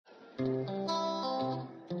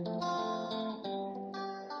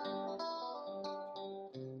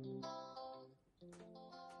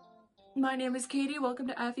My name is Katie, welcome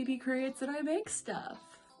to FEP Creates, and I make stuff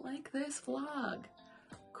like this vlog.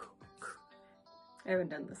 I haven't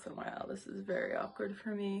done this in a while, this is very awkward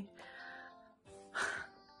for me.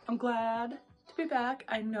 I'm glad to be back.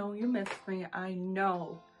 I know you missed me, I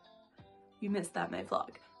know you missed that May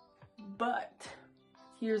vlog. But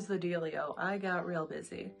here's the dealio, I got real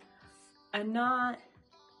busy. And not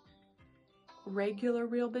regular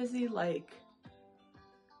real busy, like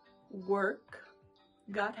work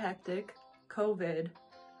got hectic, COVID,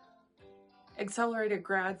 accelerated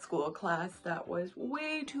grad school class that was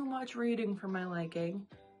way too much reading for my liking.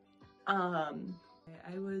 I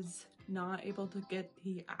was not able to get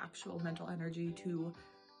the actual mental energy to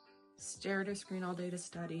stare at a screen all day to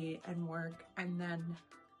study and work and then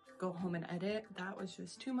go home and edit. That was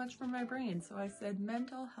just too much for my brain. So I said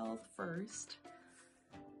mental health first.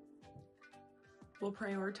 We'll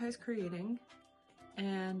prioritize creating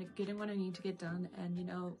and getting what I need to get done, and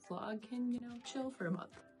vlog can, chill for a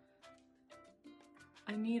month.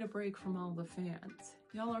 I need a break from all the fans.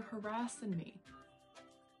 Y'all are harassing me.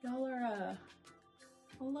 Y'all are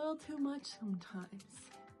a little too much sometimes.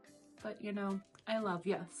 But I love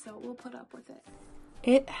you, so we'll put up with it.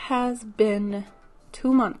 It has been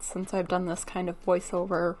 2 months since I've done this kind of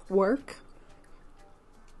voiceover work.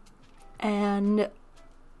 And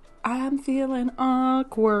I'm feeling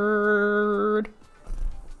awkward.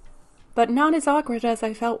 But not as awkward as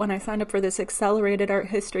I felt when I signed up for this accelerated art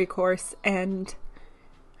history course and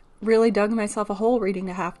really dug myself a hole reading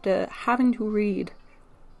having to read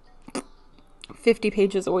 50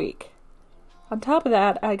 pages a week. On top of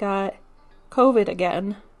that, I got COVID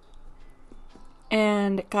again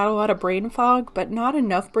and got a lot of brain fog, but not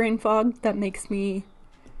enough brain fog that makes me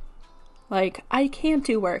like, I can't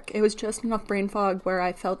do work. It was just enough brain fog where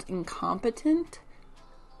I felt incompetent.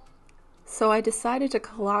 So I decided to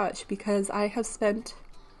collage because I have spent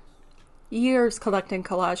years collecting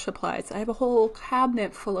collage supplies. I have a whole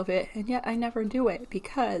cabinet full of it, and yet I never do it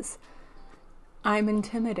because I'm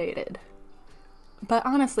intimidated. But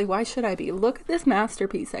honestly, why should I be? Look at this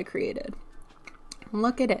masterpiece I created.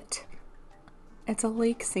 Look at it. It's a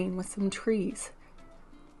lake scene with some trees.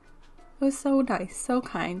 It was so nice, so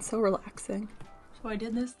kind, so relaxing. So I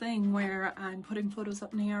did this thing where I'm putting photos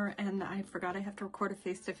up in the air and I forgot I have to record a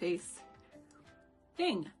face-to-face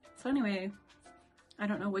thing. So anyway, I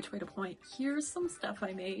don't know which way to point. Here's some stuff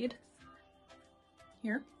I made.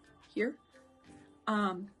 Here. Here.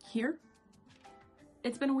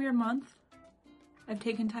 It's been a weird month. I've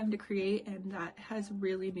taken time to create and that has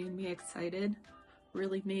really made me excited.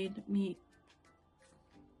 Really made me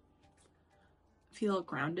feel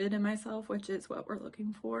grounded in myself, which is what we're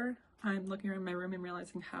looking for. I'm looking around my room and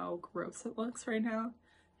realizing how gross it looks right now.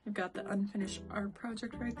 I've got the unfinished art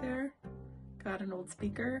project right there. Got an old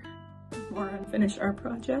speaker, more unfinished art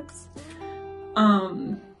projects.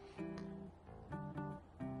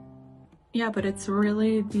 Yeah, but it's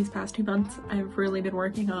really, these past 2 months, I've really been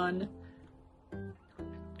working on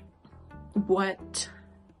what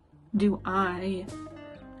do I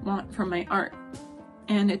want from my art.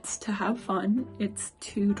 And it's to have fun, it's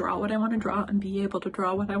to draw what I want to draw and be able to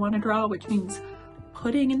draw what I want to draw, which means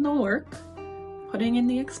putting in the work, putting in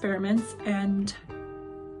the experiments, and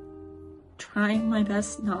trying my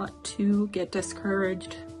best not to get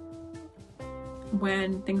discouraged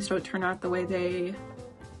when things don't turn out the way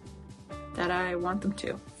that I want them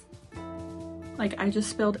to. Like, I just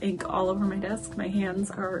spilled ink all over my desk. My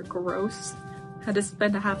hands are gross. Had to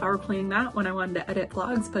spend a half hour cleaning that when I wanted to edit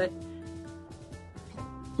vlogs, but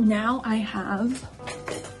now I have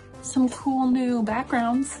some cool new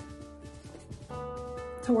backgrounds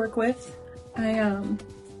to work with. I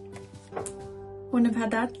wouldn't have had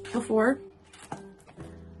that before.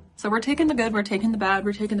 So we're taking the good, we're taking the bad,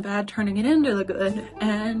 we're taking the bad, turning it into the good,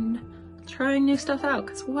 and trying new stuff out.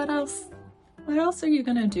 Because what else are you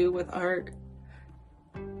gonna do with art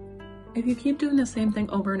if you keep doing the same thing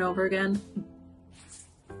over and over again?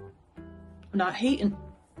 I'm not hating,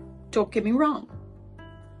 don't get me wrong.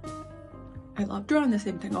 I love drawing the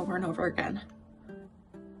same thing over and over again.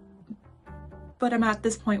 But I'm at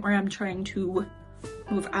this point where I'm trying to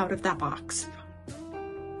move out of that box.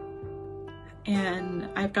 And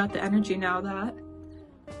I've got the energy now that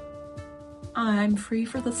I'm free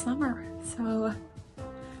for the summer. So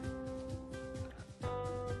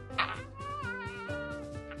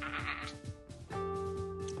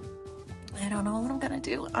I don't know what I'm gonna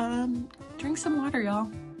do. Drink some water,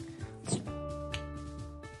 y'all.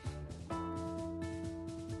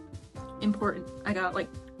 Important. I got like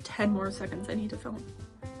 10 more seconds I need to film.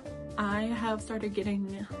 I have started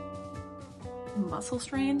getting muscle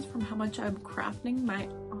strains from how much I'm crafting. My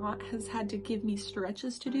aunt has had to give me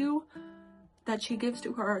stretches to do that she gives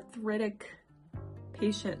to her arthritic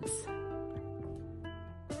patients.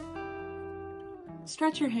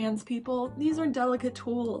 Stretch your hands, people. These are delicate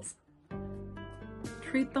tools.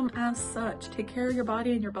 Treat them as such. Take care of your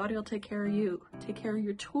body and your body will take care of you. Take care of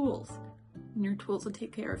your tools and your tools will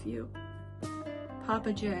take care of you.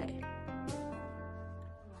 Papa J.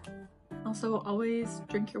 Also, always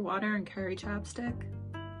drink your water and carry chapstick.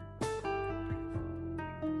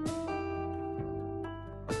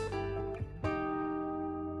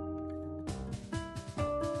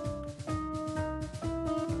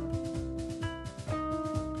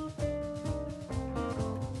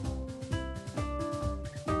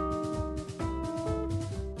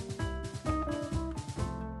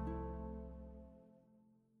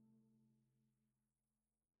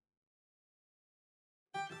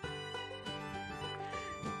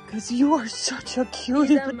 Because you are such a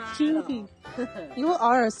cutie patootie. You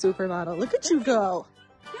are a supermodel. Look at you go.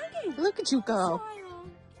 Look at you go.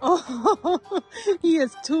 Oh, he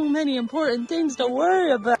has too many important things to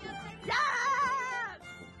worry about.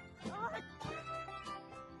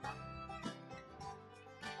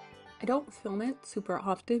 I don't film it super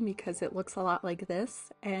often because it looks a lot like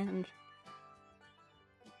this and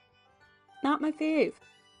not my fave.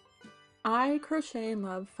 I crochet and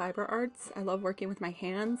love fiber arts. I love working with my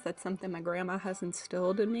hands. That's something my grandma has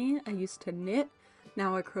instilled in me. I used to knit,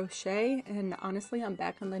 now I crochet, and honestly I'm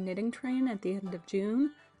back on the knitting train at the end of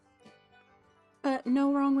June. But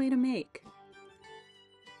no wrong way to make.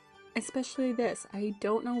 Especially this. I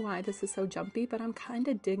don't know why this is so jumpy, but I'm kind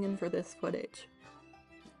of digging for this footage.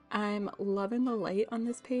 I'm loving the light on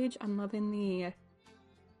this page. I'm loving the,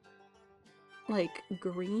 like,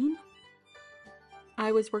 green.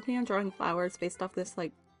 I was working on drawing flowers based off this,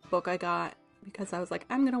 like, book I got because I was like,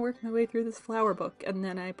 I'm gonna work my way through this flower book, and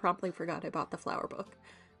then I promptly forgot I bought the flower book.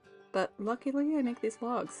 But luckily I make these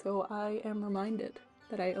vlogs, so I am reminded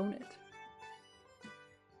that I own it.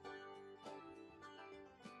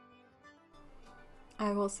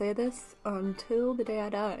 I will say this until the day I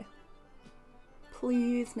die.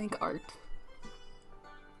 Please make art.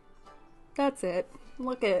 That's it.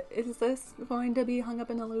 Look it. Is this going to be hung up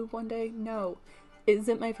in the Louvre one day? No. Is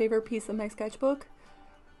it my favorite piece of my sketchbook?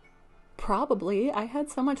 Probably. I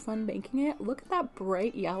had so much fun making it. Look at that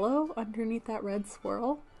bright yellow underneath that red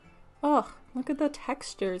swirl. Ugh, look at the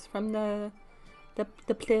textures from the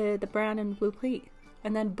brown and blue pleat.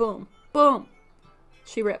 And then boom, boom,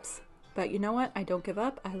 she rips. But you know what? I don't give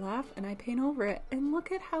up. I laugh and I paint over it. And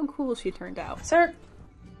look at how cool she turned out. Sir,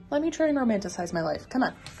 let me try and romanticize my life. Come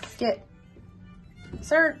on, get.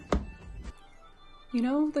 Sir. You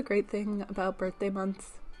know the great thing about birthday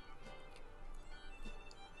months?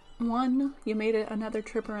 1, you made it another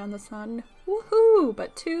trip around the sun. Woohoo!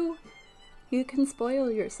 But 2, you can spoil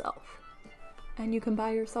yourself. And you can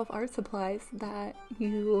buy yourself art supplies that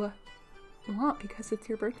you want because it's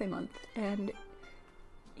your birthday month. And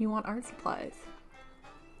you want art supplies.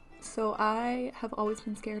 So I have always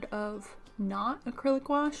been scared of not acrylic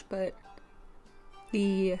gouache, but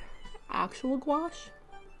the actual gouache.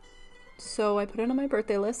 So I put it on my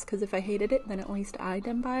birthday list because if I hated it, then at least I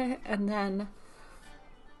didn't buy it. And then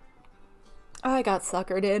I got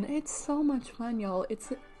suckered in. It's so much fun, y'all.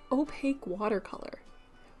 It's opaque watercolor.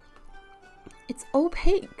 It's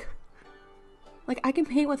opaque. Like, I can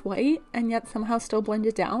paint with white and yet somehow still blend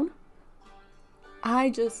it down.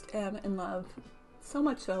 I just am in love. So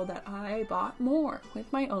much so that I bought more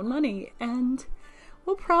with my own money. And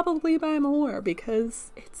will probably buy more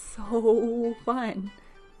because it's so fun.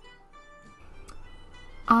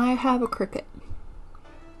 I have a Cricut.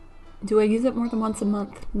 Do I use it more than once a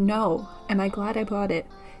month? No. Am I glad I bought it?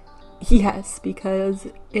 Yes, because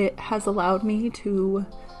it has allowed me to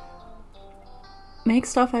make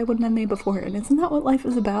stuff I wouldn't have made before. And isn't that what life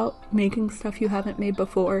is about? Making stuff you haven't made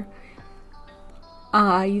before.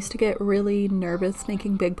 I used to get really nervous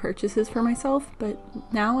making big purchases for myself, but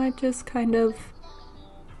now I've just kind of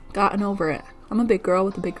gotten over it. I'm a big girl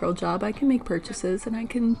with a big girl job. I can make purchases and I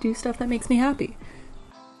can do stuff that makes me happy.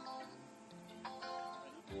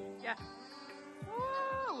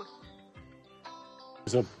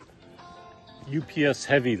 There's a UPS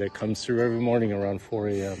heavy that comes through every morning around 4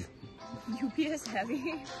 a.m. UPS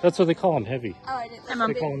heavy? That's what they call them, heavy. Oh, I didn't.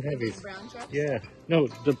 They call them heavy. Brown trucks? Yeah. No,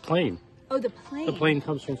 the plane. Oh, the plane. The plane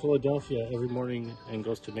comes from Philadelphia every morning and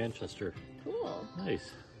goes to Manchester. Cool.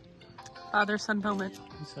 Nice. Father-son moment.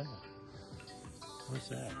 Who's that? Where's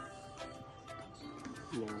that?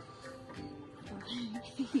 No.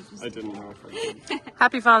 I didn't know if I did.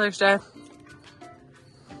 Happy Father's Day.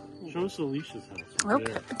 Show us Alicia's house.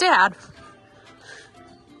 Okay. There. Dad.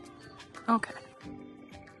 Okay.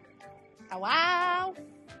 Wow.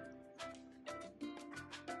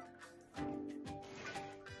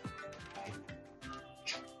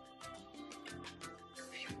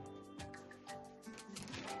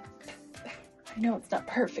 I know it's not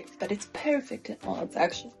perfect, but it's perfect. Well, it's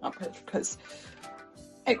actually not perfect because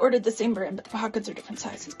I ordered the same brand, but the pockets are different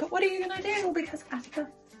sizes. But what are you gonna do? Because after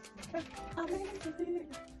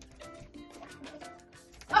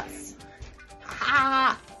us.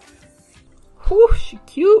 Ah. Whew, she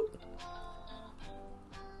cute.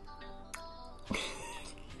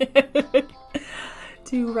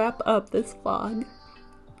 To wrap up this vlog,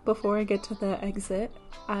 before I get to the exit,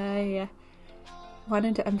 I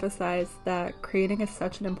wanted to emphasize that creating is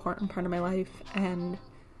such an important part of my life, and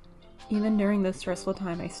even during this stressful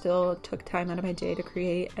time, I still took time out of my day to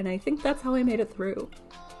create, and I think that's how I made it through.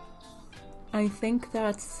 I think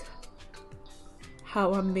that's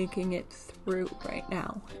how I'm making it through right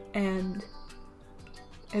now, and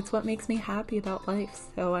it's what makes me happy about life,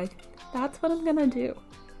 so that's what I'm gonna do.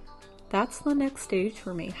 That's the next stage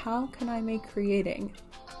for me. How can I make creating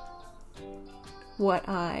what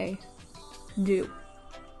I do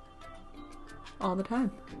all the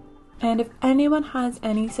time? And if anyone has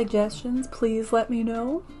any suggestions, please let me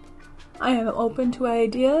know. I am open to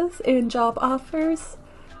ideas and job offers.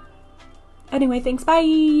 Anyway, thanks,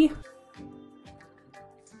 bye!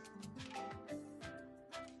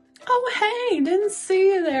 Oh hey, didn't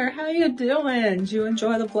see you there. How you doing? Did you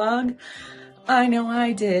enjoy the vlog? I know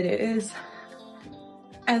I did. It is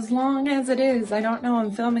as long as it is. I don't know,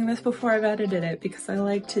 I'm filming this before I've edited it because I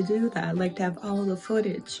like to do that. I like to have all the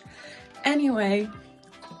footage. Anyway,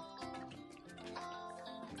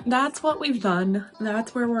 that's what we've done.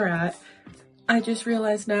 That's where we're at. I just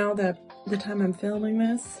realized now that the time I'm filming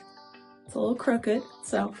this, it's a little crooked,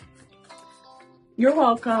 so you're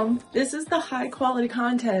welcome. This is the high quality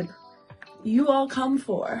content you all come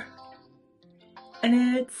for.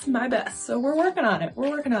 And it's my best. So we're working on it.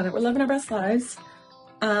 We're working on it. We're living our best lives.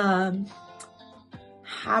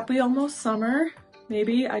 Happy almost summer.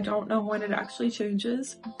 Maybe. I don't know when it actually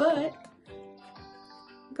changes. But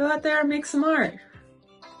go out there and make some art.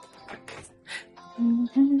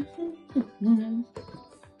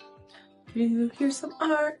 Here's some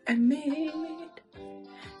art I made.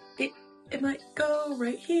 It might go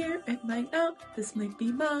right here. It might not. This might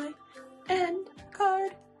be my end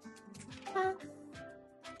card.